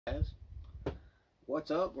Guys, what's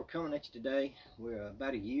up? We're coming at you today. We're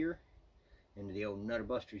about a year into the old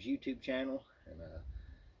NutterBuster's YouTube channel, and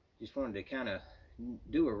just wanted to kind of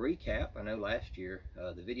do a recap. I know last year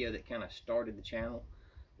the video that kind of started the channel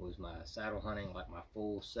was my saddle hunting, like my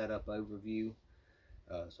full setup overview.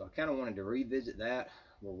 So I kind of wanted to revisit that.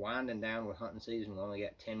 We're winding down with hunting season. We only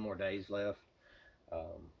got 10 more days left.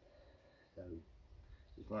 So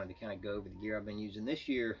just wanted to kind of go over the gear I've been using this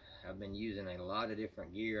year. I've been using a lot of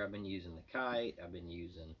different gear. I've been using the kite. I've been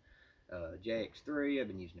using JX3. I've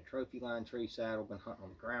been using a trophy line tree saddle. Been hunting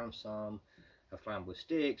on the ground some. I've climbed with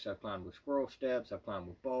sticks. I've climbed with squirrel steps. I've climbed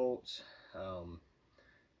with bolts.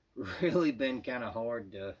 Really been kind of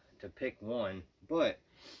hard to pick one. But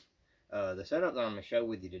the setup that I'm going to show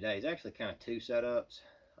with you today is actually kind of two setups.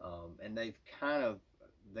 And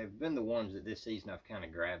they've been the ones that this season I've kind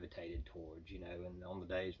of gravitated towards, you know, and on the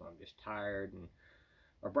days when I'm just tired and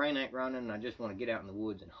my brain ain't running and I just want to get out in the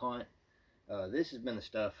woods and hunt. This has been the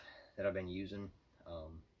stuff that I've been using.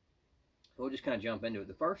 We'll just kind of jump into it.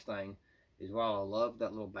 The first thing is, while I love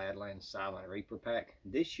that little Badlands Silent Reaper pack,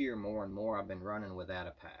 this year more and more I've been running without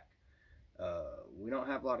a pack. We don't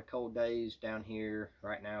have a lot of cold days down here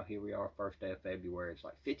right now. Here we are, first day of February. It's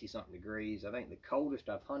like 50 something degrees. I think the coldest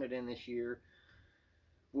I've hunted in this year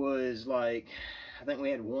was like, I think we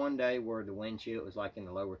had one day where the wind chill was like in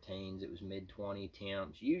the lower teens. It was mid-20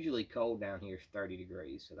 temps. Usually cold down here is 30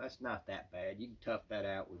 degrees, so that's not that bad. You can tough that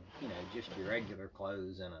out with, you know, just your regular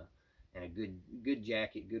clothes and a good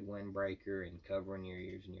jacket, good windbreaker, and covering your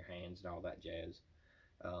ears and your hands and all that jazz.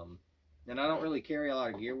 And I don't really carry a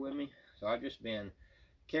lot of gear with me, so I've just been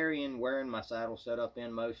wearing my saddle set up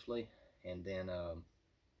in mostly, and then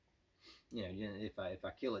you know, if I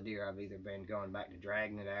kill a deer, I've either been going back to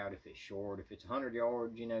dragging it out if it's short, if it's 100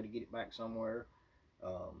 yards, you know, to get it back somewhere.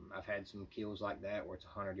 I've had some kills like that where it's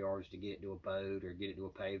 100 yards to get it to a boat or get it to a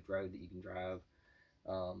paved road that you can drive.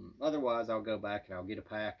 Otherwise, I'll go back and I'll get a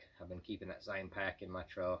pack. I've been keeping that same pack in my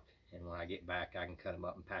truck, and when I get back, I can cut them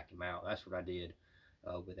up and pack them out. That's what I did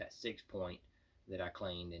with that 6-point that I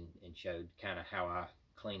cleaned and showed kind of how I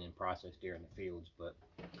clean and process deer in the fields. But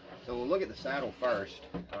so we'll look at the saddle first.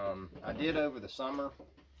 I did over the summer,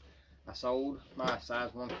 I sold my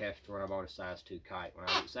size 1 Kestrel and I bought a size 2 kite. When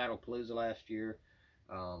I was at Saddlepalooza last year,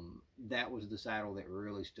 that was the saddle that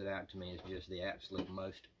really stood out to me as just the absolute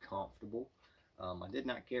most comfortable. I did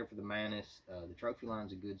not care for the Manus. The Trophy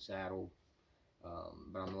Line's a good saddle,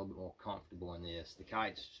 but I'm a little bit more comfortable in this. The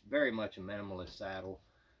kite's very much a minimalist saddle.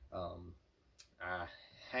 I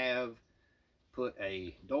have put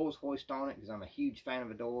a Doyle's hoist on it because I'm a huge fan of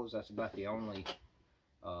a Doyle's. That's about the only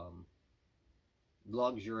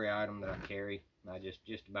luxury item that I carry. I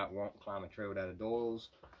just about won't climb a trail without a Doyle's.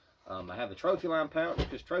 I have a Trophy Line pouch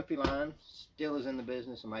because Trophy Line still is in the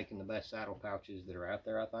business of making the best saddle pouches that are out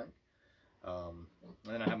there, I think. And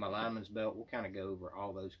then I have my lineman's belt. We'll kind of go over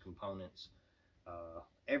all those components,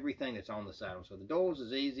 everything that's on the saddle. So the Doyle's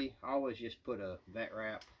is easy. I always just put a vet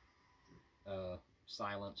wrap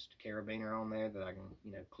silenced carabiner on there that I can,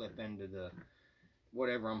 you know, clip into the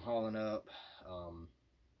whatever I'm hauling up.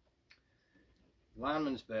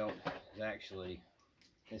 Lineman's belt is actually,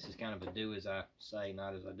 this is kind of a do as I say,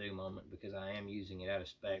 not as I do moment, because I am using it out of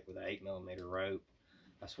spec with an 8mm rope.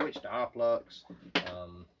 I switched to Oplux.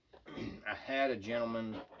 I had a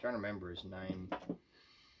gentleman, I'm trying to remember his name.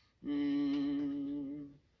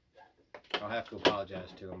 I'll have to apologize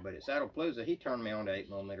to him, but at Saddlepalooza, he turned me on to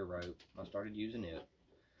 8mm rope. I started using it.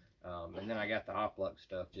 And then I got the Oplux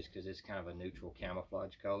stuff just because it's kind of a neutral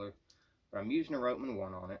camouflage color. But I'm using a Ropeman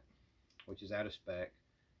 1 on it, which is out of spec.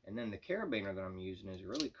 And then the carabiner that I'm using is a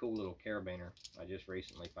really cool little carabiner I just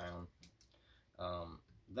recently found.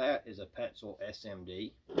 That is a Petzl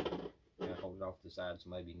SMD. I'll hold it off to the side so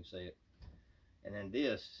maybe you can see it. And then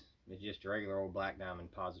this is just a regular old Black Diamond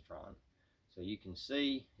positron. So you can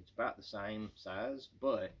see it's about the same size,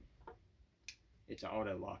 but it's an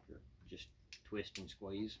auto locker. Just twist and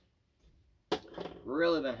squeeze.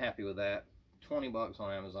 Really been happy with that. 20 bucks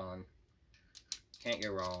on Amazon. Can't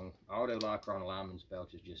go wrong. Auto locker on a lineman's belt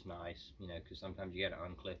is just nice, you know, because sometimes you got to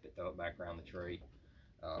unclip it, throw it back around the tree.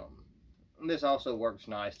 And this also works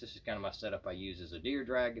nice. This is kind of my setup I use as a deer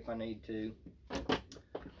drag if I need to.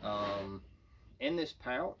 In this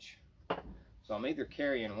pouch, so I'm either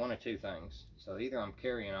carrying one of two things. So either I'm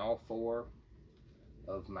carrying all 4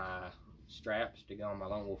 of my straps to go on my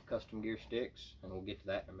Lone Wolf custom gear sticks, and we'll get to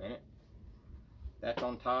that in a minute. That's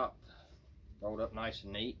on top, rolled up nice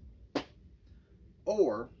and neat.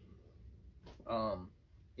 Or,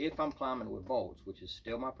 if I'm climbing with bolts, which is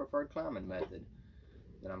still my preferred climbing method,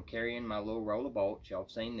 then I'm carrying my little roll of bolts. Y'all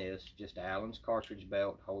have seen this, just Allen's cartridge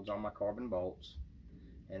belt, holds on my carbon bolts.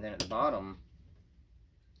 And then at the bottom,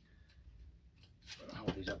 I'll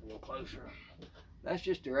hold these up a little closer. That's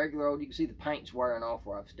just a regular old, you can see the paint's wearing off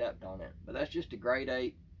where I've stepped on it, but that's just a grade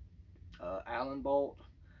 8 Allen bolt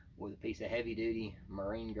with a piece of heavy duty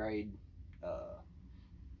marine grade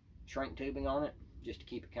shrink tubing on it, just to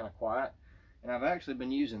keep it kind of quiet. And I've actually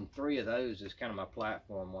been using 3 of those as kind of my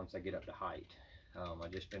platform once I get up to height.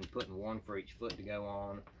 I've just been putting 1 for each foot to go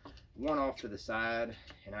on, 1 off to the side,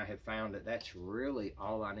 and I have found that that's really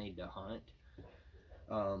all I need to hunt.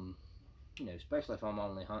 You know, especially if I'm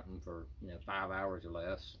only hunting for, you know, 5 hours or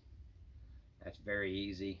less. That's very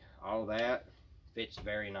easy. All that fits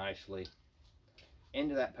very nicely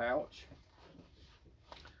into that pouch,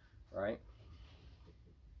 right?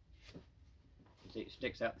 See, it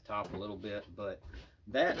sticks out the top a little bit, but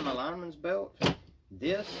that and my lineman's belt,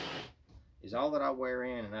 this is all that I wear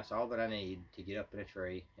in, and that's all that I need to get up in a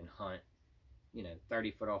tree and hunt, you know,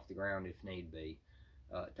 30 foot off the ground if need be.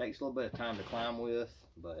 It takes a little bit of time to climb with,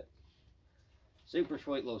 but super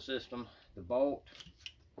sweet little system. The bolt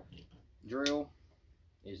drill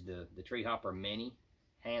is the Tree Hopper Mini.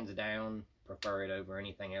 Hands down, prefer it over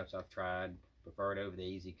anything else I've tried. Prefer it over the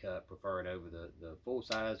Easy Cut. Prefer it over the full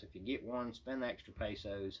size. If you get one, spend the extra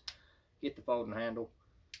pesos. Get the folding handle.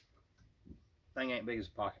 Thing ain't big as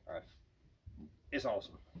a pocket knife. It's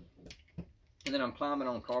awesome. And then I'm climbing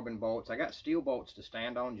on carbon bolts. I got steel bolts to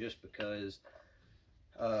stand on just because,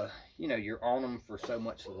 you know, you're on them for so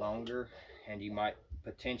much longer, and you might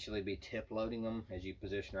potentially be tip loading them as you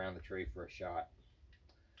position around the tree for a shot.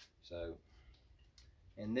 So,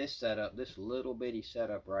 and this setup, this little bitty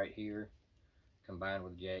setup right here, combined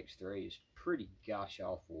with the JX3, is pretty gosh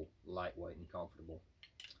awful lightweight and comfortable.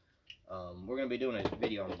 We're going to be doing a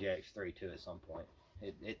video on the JX3 too at some point.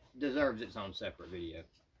 It deserves its own separate video.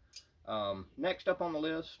 Next up on the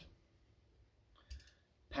list,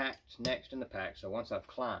 packed next in the pack. So once I've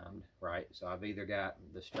climbed, right, so I've either got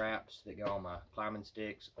the straps that go on my climbing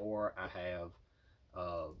sticks, or I have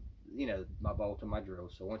you know, my bolt and my drill.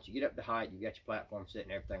 So once you get up to height, you got your platform set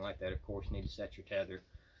and everything like that. Of course, you need to set your tether.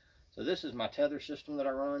 So this is my tether system that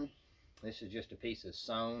I run. This is just a piece of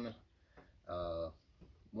sewn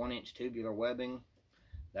 1-inch tubular webbing.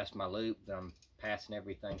 That's my loop that I'm passing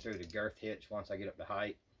everything through the girth hitch once I get up to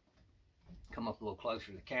height. Come up a little closer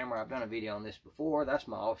to the camera. I've done a video on this before. That's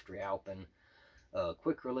my Austria Alpen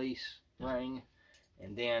quick release ring.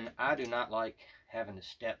 And then I do not like having to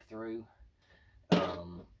step through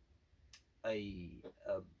a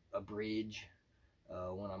bridge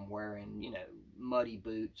when I'm wearing, you know, muddy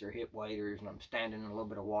boots or hip waders and I'm standing in a little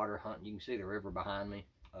bit of water hunting. You can see the river behind me.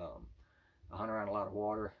 I hunt around a lot of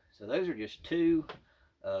water. So those are just 2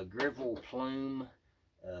 Grivel Plume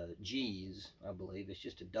G's, I believe. It's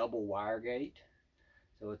just a double wire gate.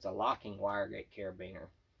 So it's a locking wire gate carabiner.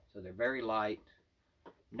 So they're very light,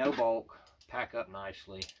 no bulk, pack up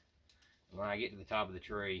nicely. And when I get to the top of the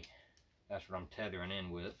tree, that's what I'm tethering in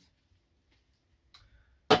with.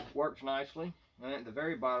 Works nicely. And at the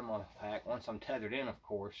very bottom of the pack, once I'm tethered in, of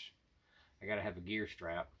course, I got to have a gear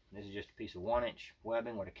strap. This is just a piece of 1-inch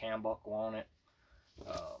webbing with a cam buckle on it.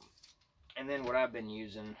 And then what I've been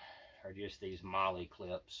using are just these Molly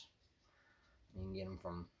clips. You can get them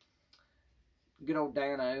from good old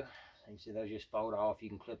Dano. You see those just fold off. You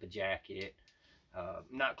can clip a jacket.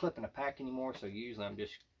 Not clipping a pack anymore, so usually I'm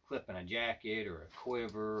just clipping a jacket or a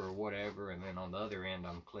quiver or whatever, and then on the other end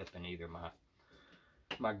I'm clipping either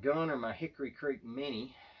my gun or my Hickory Creek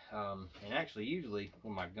Mini. And actually usually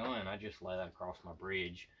with my gun I just lay that across my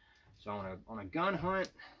bridge. So on a gun hunt,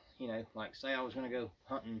 you know, like say I was going to go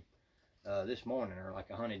hunting this morning, or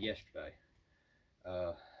like I hunted yesterday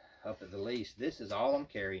up at the lease, this is all I'm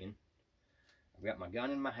carrying. I've got my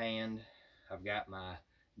gun in my hand. I've got my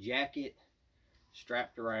jacket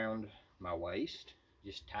strapped around my waist,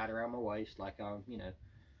 just tied around my waist like I'm, you know,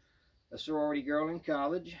 a sorority girl in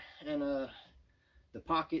college. And the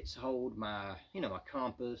pockets hold my, you know, my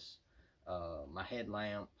compass, my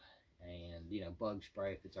headlamp, and, you know, bug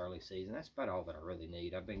spray if it's early season. That's about all that I really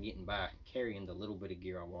need. I've been getting by carrying the little bit of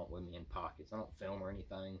gear I want with me in pockets. I don't film or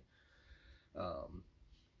anything. So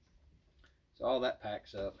all that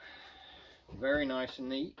packs up very nice and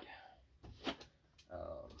neat.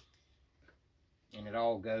 And it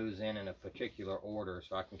all goes in a particular order,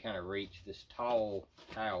 so I can kind of reach this tall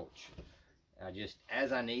pouch. I just,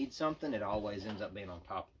 as I need something, it always ends up being on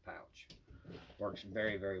top of the pouch. Works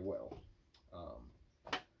very, very well.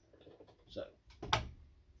 So,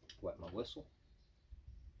 wet my whistle.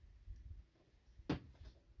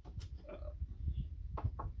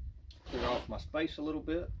 Clear off my space a little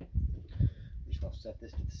bit. Just gonna set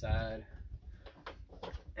this to the side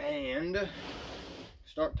and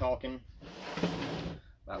start talking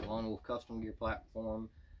about Lone Wolf Custom Gear platform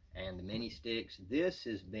and the mini sticks, this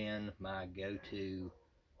has been my go-to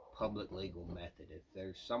public legal method. If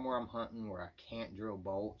there's somewhere I'm hunting where I can't drill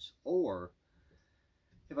bolts, or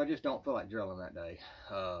if I just don't feel like drilling that day,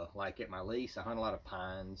 like at my lease, I hunt a lot of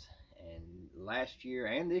pines, and last year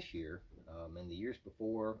and this year, and the years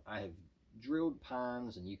before, I have drilled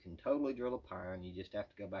pines, and you can totally drill a pine. You just have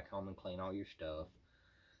to go back home and clean all your stuff.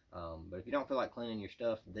 But if you don't feel like cleaning your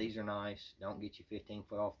stuff, these are nice. Don't get you 15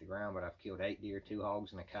 foot off the ground, but I've killed 8 deer, 2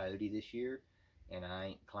 hogs, and a coyote this year, and I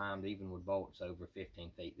ain't climbed even with bolts over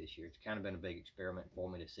 15 feet this year. It's kind of been a big experiment for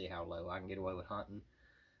me to see how low I can get away with hunting.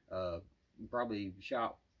 Probably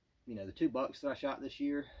shot, you know, the 2 bucks that I shot this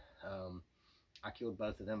year, I killed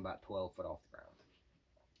both of them about 12 foot off the ground.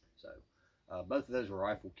 So both of those were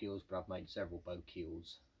rifle kills, but I've made several bow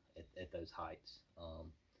kills at those heights.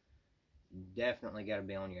 Definitely got to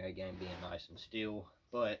be on your A game, being nice and still.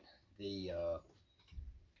 But the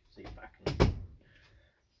see if I can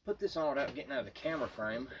put this on without getting out of the camera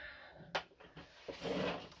frame.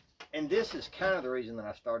 And this is kind of the reason that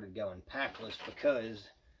I started going packless, because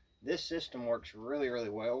this system works really, really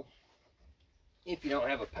well if you don't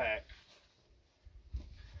have a pack.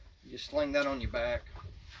 You just sling that on your back.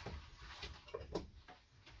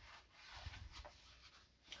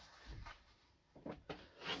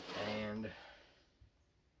 And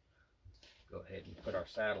go ahead and put our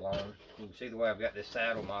saddle on. You can see the way I've got this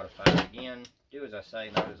saddle modified. Again, do as I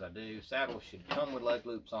say, not as I do. Saddles should come with leg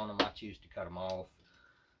loops on them. I choose to cut them off.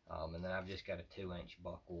 And then I've just got a 2-inch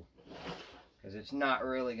buckle, because it's not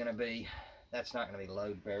really going to be, that's not going to be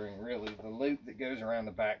load bearing really. The loop that goes around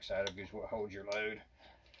the back side of it is what holds your load,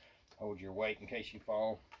 holds your weight in case you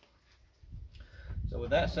fall. So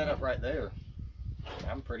with that set up right there,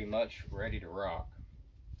 I'm pretty much ready to rock.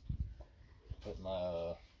 Put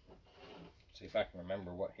my, see if I can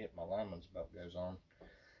remember what hip my lineman's belt goes on.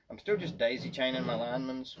 I'm still just daisy chaining my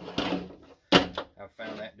lineman's. I've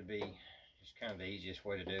found that to be just kind of the easiest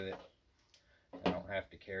way to do it. I don't have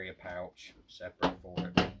to carry a pouch separate for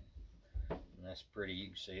it. And that's pretty, you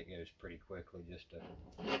can see it goes pretty quickly just to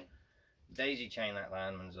daisy chain that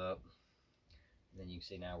lineman's up. And then you can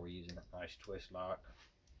see now we're using a nice twist lock.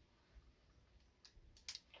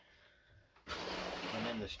 And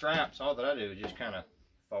then the straps, all that I do is just kind of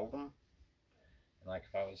fold them. And like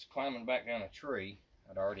if I was climbing back down a tree,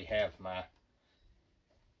 I'd already have my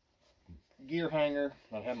gear hanger.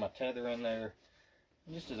 I'd have my tether in there.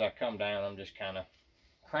 And just as I come down, I'm just kind of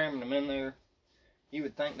cramming them in there. You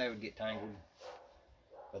would think they would get tangled,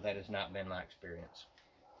 but that has not been my experience.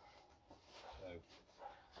 So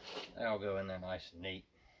they all go in there nice and neat.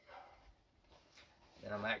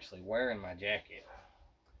 And I'm actually wearing my jacket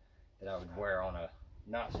that I would wear on a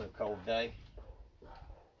not so cold day.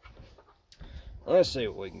 Let's see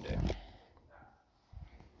what we can do.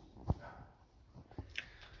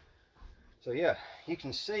 So yeah, you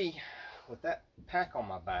can see with that pack on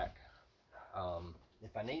my back,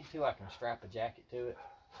 if I need to, I can strap a jacket to it,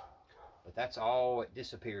 but that's all, it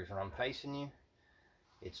disappears when I'm facing you.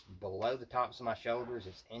 It's below the tops of my shoulders,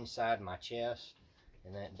 it's inside my chest,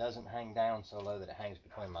 and then it doesn't hang down so low that it hangs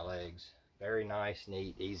between my legs. Very nice,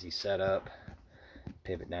 neat, easy setup.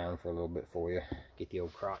 Pivot down for a little bit for you, get the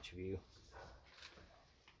old crotch view.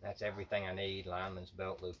 That's everything I need. Lineman's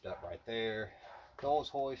belt looped up right there. Dole's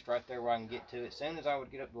hoist right there where I can get to it. As soon as I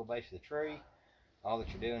would get up to the base of the tree, all that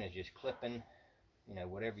you're doing is just clipping, you know,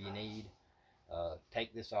 whatever you need.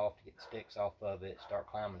 Take this off to get the sticks off of it, start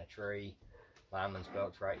climbing a tree. Lineman's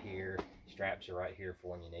belt's right here, straps are right here for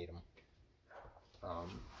when you need them.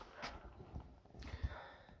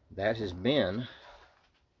 That has been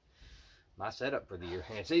my setup for the year,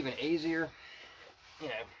 and it's even easier, you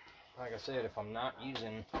know, like I said, if I'm not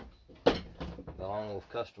using the Lone Wolf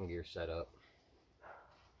Custom Gear setup,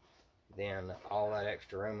 then all that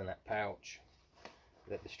extra room in that pouch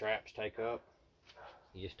that the straps take up,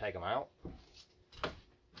 you just take them out.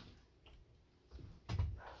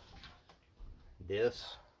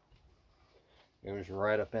 This goes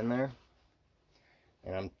right up in there,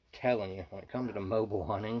 and I'm telling you, when it comes to mobile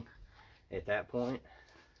hunting, at that point,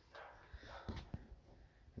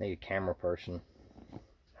 I need a camera person.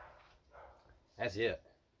 That's it.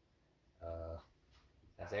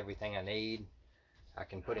 That's everything I need. I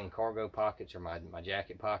can put in cargo pockets or my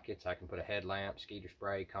jacket pockets. I can put a headlamp, skeeter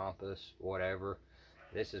spray, compass, whatever.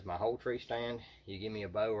 This is my whole tree stand. You give me a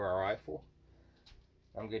bow or a rifle,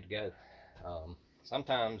 I'm good to go.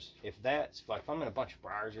 Sometimes if I'm in a bunch of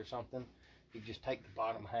briars or something, you just take the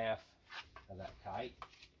bottom half of that kite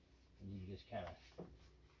and you just kind of,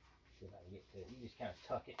 see if I can get to it, you just kind of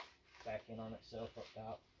tuck it back in on itself up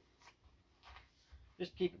top.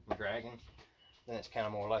 Just keep it from dragging. then it's kind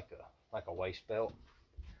of more like a waist belt,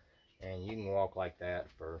 and you can walk like that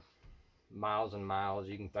for miles and miles.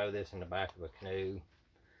 You can throw this in the back of a canoe,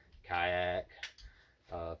 kayak.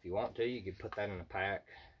 If you want to, you could put that in a pack,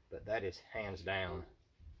 but that is hands down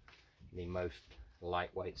the most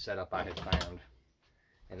lightweight setup I have found.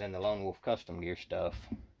 And then the Lone Wolf custom gear stuff,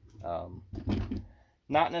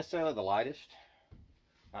 not necessarily the lightest,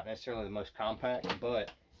 not necessarily the most compact,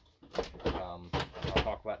 but I'll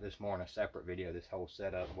talk about this more in a separate video, this whole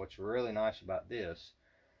setup. What's really nice about this,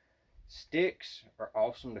 sticks are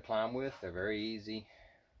awesome to climb with. They're very easy.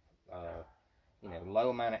 You know, low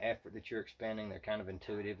amount of effort that you're expending. They're kind of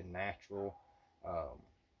intuitive and natural,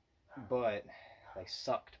 but they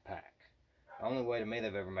suck to pack. The only way to me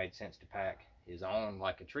they've ever made sense to pack is on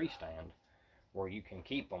like a tree stand, where you can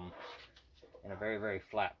keep them in a very, very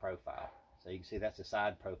flat profile. So you can see that's the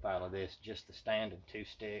side profile of this, just the stand and 2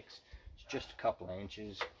 sticks. It's just a couple of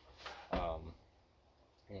inches, and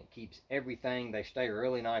it keeps everything. They stay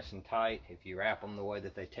really nice and tight if you wrap them the way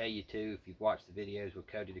that they tell you to, if you've watched the videos with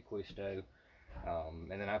Cody DeQuisto. And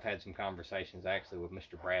then I've had some conversations actually with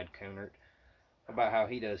Mr. Brad Coonert about how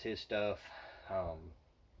he does his stuff.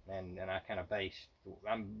 And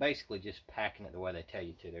I'm basically just packing it the way they tell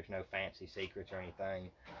you to. There's no fancy secrets or anything.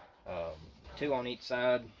 2 on each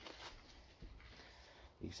side.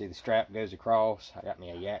 You can see the strap goes across. I got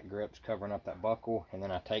me a yak grips covering up that buckle, and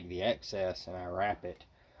then I take the excess and I wrap it,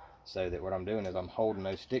 so that what I'm doing is I'm holding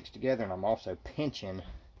those sticks together, and I'm also pinching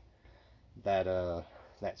that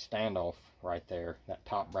that standoff right there. That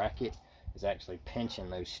top bracket is actually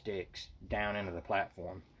pinching those sticks down into the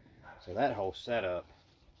platform. So that whole setup,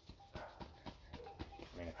 I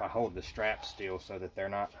mean, if I hold the straps still so that they're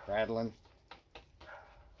not rattling,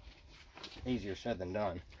 easier said than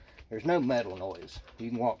done. There's no metal noise. You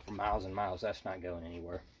can walk for miles and miles. That's not going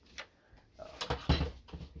anywhere.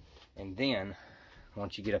 And then,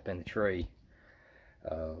 once you get up in the tree,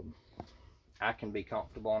 I can be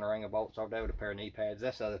comfortable on a ring of bolts all day with a pair of knee pads.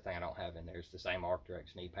 That's the other thing I don't have in there. It's the same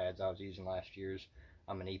Arc'teryx knee pads I was using last year's.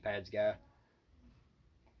 I'm a knee pads guy.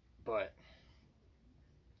 But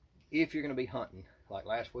if you're going to be hunting, like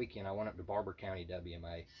last weekend, I went up to Barber County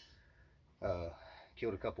WMA,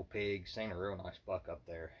 killed a couple pigs, seen a real nice buck up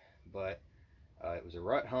there. But it was a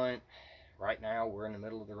rut hunt. Right now, we're in the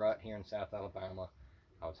middle of the rut here in South Alabama.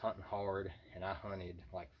 I was hunting hard, and I hunted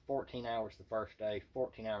like 14 hours the first day,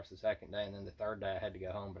 14 hours the second day, and then the third day I had to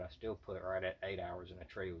go home, but I still put it right at 8 hours in a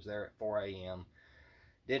tree. Was there at 4 a.m.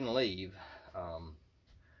 Didn't leave,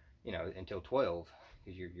 you know, until 12,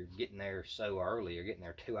 because you're getting there so early. You're getting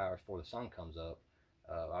there 2 hours before the sun comes up.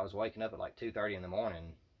 I was waking up at like 2:30 in the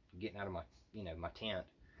morning, getting out of my, my tent,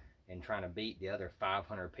 and trying to beat the other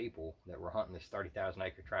 500 people that were hunting this 30,000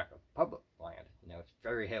 acre tract of public land. It's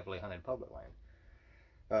very heavily hunted public land.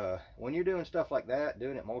 When you're doing stuff like that,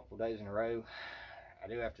 doing it multiple days in a row, I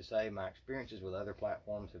do have to say my experiences with other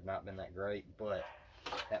platforms have not been that great, but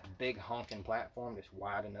that big honking platform that's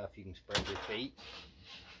wide enough you can spread your feet,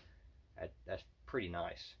 that's pretty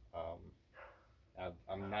nice.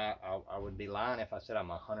 I would be lying if I said I'm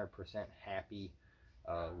 100% happy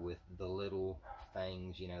with the little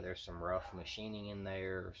things. There's some rough machining in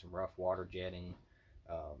there, some rough water jetting.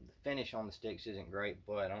 The finish on the sticks isn't great,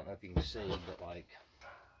 but I don't know if you can see, but like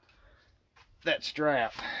that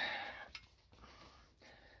strap,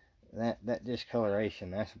 that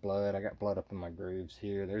discoloration, that's blood. I got blood up in my grooves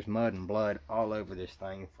here. There's mud and blood all over this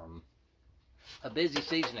thing from a busy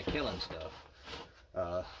season of killing stuff.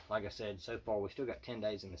 Like I said, so far we still got 10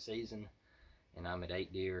 days in the season, and I'm at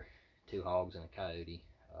 8 deer, 2 hogs, and a coyote,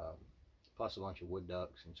 plus a bunch of wood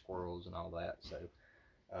ducks and squirrels and all that. So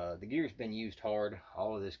the gear's been used hard.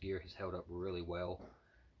 All of this gear has held up really well.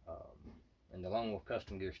 And the Lone Wolf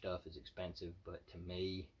custom gear stuff is expensive, but to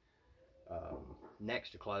me, next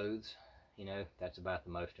to clothes, that's about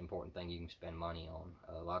the most important thing you can spend money on.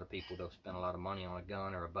 A lot of people don't spend a lot of money on a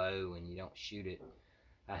gun or a bow, and you don't shoot it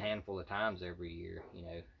a handful of times every year.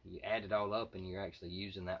 You add it all up and you're actually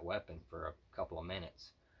using that weapon for a couple of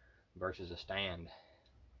minutes versus a stand.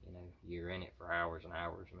 You're in it for hours and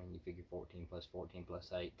hours. I mean, you figure 14 plus 14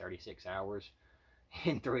 plus 8, 36 hours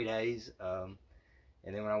in 3 days.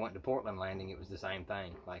 And then when I went to Portland landing, it was the same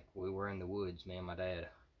thing. Like, we were in the woods, me and my dad,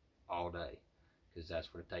 all day, because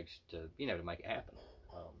that's what it takes to, to make it happen.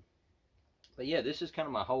 But yeah, this is kind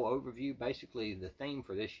of my whole overview. Basically, the theme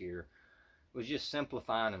for this year was just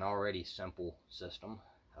simplifying an already simple system,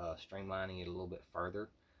 streamlining it a little bit further.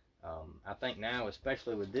 I think now,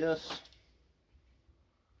 especially with this,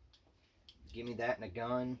 give me that and a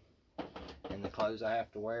gun and the clothes I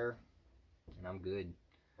have to wear, and I'm good.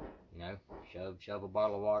 Shove a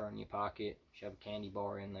bottle of water in your pocket, shove a candy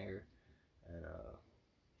bar in there, and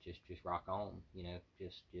just rock on. You know,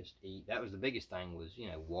 just eat. That was the biggest thing, was, you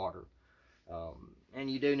know, water. And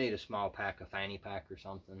you do need a small pack, a fanny pack or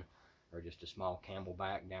something, or just a small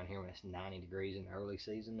Camelback down here when it's 90 degrees in the early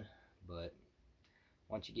season. But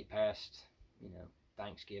once you get past, you know,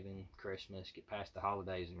 Thanksgiving, Christmas, get past the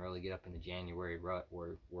holidays and really get up into January rut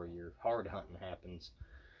where your hard hunting happens,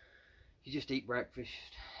 you just eat breakfast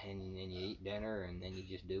and you eat dinner, and then you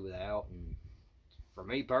just do without. And for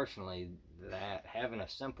me personally, that having a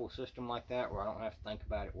simple system like that where I don't have to think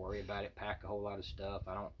about it, worry about it, pack a whole lot of stuff,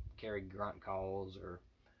 I don't carry grunt calls or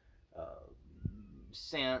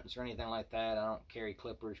scents or anything like that. I don't carry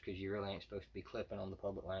clippers, because you really ain't supposed to be clipping on the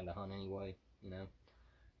public land to hunt anyway, you know.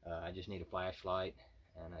 I just need a flashlight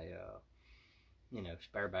and a you know,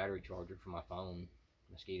 spare battery charger for my phone,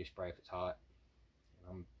 mosquito spray if it's hot.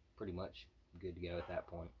 I'm pretty much good to go at that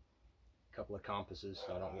point. A couple of compasses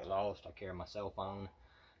so I don't get lost. I carry my cell phone,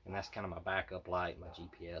 and that's kind of my backup light, my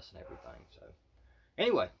GPS and everything. So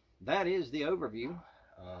anyway, that is the overview.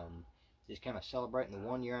 Just kind of celebrating the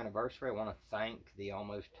 1 year anniversary. I want to thank the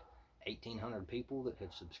almost 1,800 people that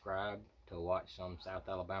have subscribed to watch some South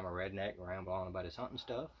Alabama redneck ramble on about his hunting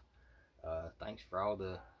stuff. Thanks for all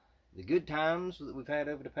the good times that we've had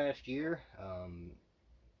over the past year.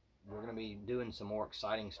 We're going to be doing some more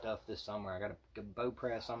exciting stuff this summer. I got a bow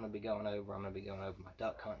press I'm going to be going over. I'm going to be going over my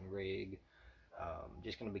duck hunting rig.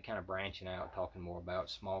 Just going to be kind of branching out, talking more about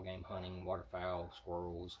small game hunting, waterfowl,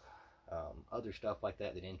 squirrels, other stuff like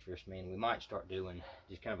that that interests me. And we might start doing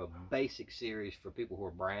just kind of a basic series for people who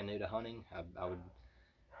are brand new to hunting. I would,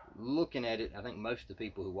 looking at it, I think most of the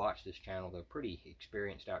people who watch this channel, they're pretty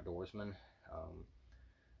experienced outdoorsmen.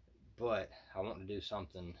 But I want to do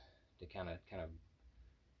something to kind of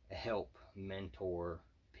help mentor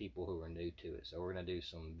people who are new to it. So we're going to do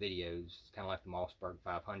some videos, kind of like the Mossberg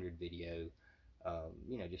 500 video,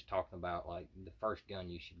 you know, just talking about like the first gun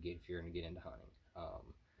you should get if you're going to get into hunting.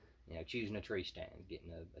 You know, choosing a tree stand,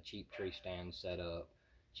 getting a cheap tree stand set up,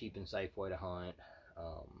 cheap and safe way to hunt,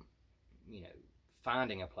 you know,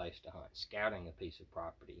 finding a place to hunt, scouting a piece of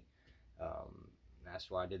property.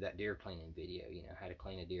 That's why I did that deer cleaning video, you know, how to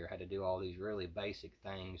clean a deer, how to do all these really basic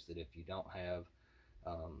things that if you don't have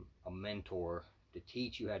a mentor to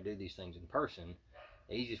teach you how to do these things in person,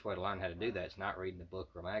 the easiest way to learn how to do that is not reading a book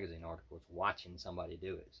or a magazine article, it's watching somebody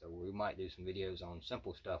do it. So we might do some videos on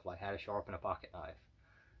simple stuff like how to sharpen a pocket knife,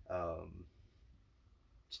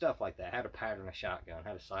 stuff like that, how to pattern a shotgun,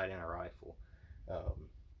 how to sight in a rifle.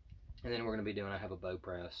 And then we're going to be doing, I have a bow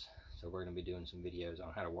press, so we're going to be doing some videos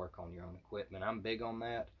on how to work on your own equipment. I'm big on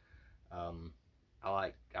that.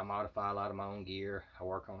 I modify a lot of my own gear. I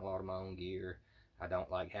work on a lot of my own gear. I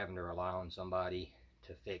don't like having to rely on somebody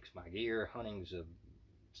to fix my gear. Hunting's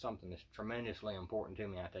something that's tremendously important to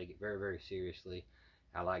me. I take it very, very seriously.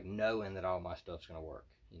 I like knowing that all my stuff's going to work.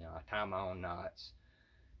 You know, I tie my own knots,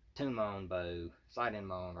 tune my own bow, sight in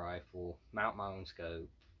my own rifle, mount my own scope,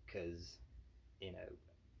 because, you know,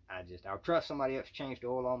 I'll trust somebody else to change the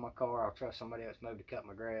oil on my car. I'll trust somebody else maybe to cut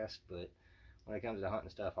my grass. But when it comes to hunting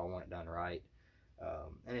stuff, I want it done right.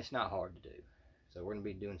 And it's not hard to do. So we're going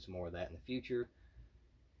to be doing some more of that in the future.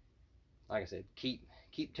 Like I said, keep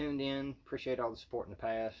tuned in. Appreciate all the support in the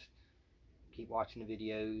past. Keep watching the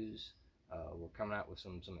videos. We're coming out with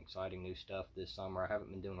some exciting new stuff this summer. I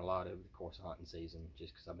haven't been doing a lot over the course of hunting season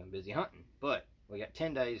just because I've been busy hunting. But we got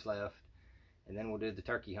 10 days left. And then we'll do the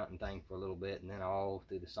turkey hunting thing for a little bit, and then all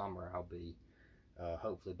through the summer I'll be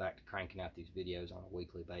hopefully back to cranking out these videos on a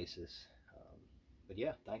weekly basis. But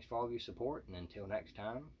yeah, thanks for all of your support, and until next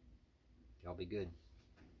time, y'all be good.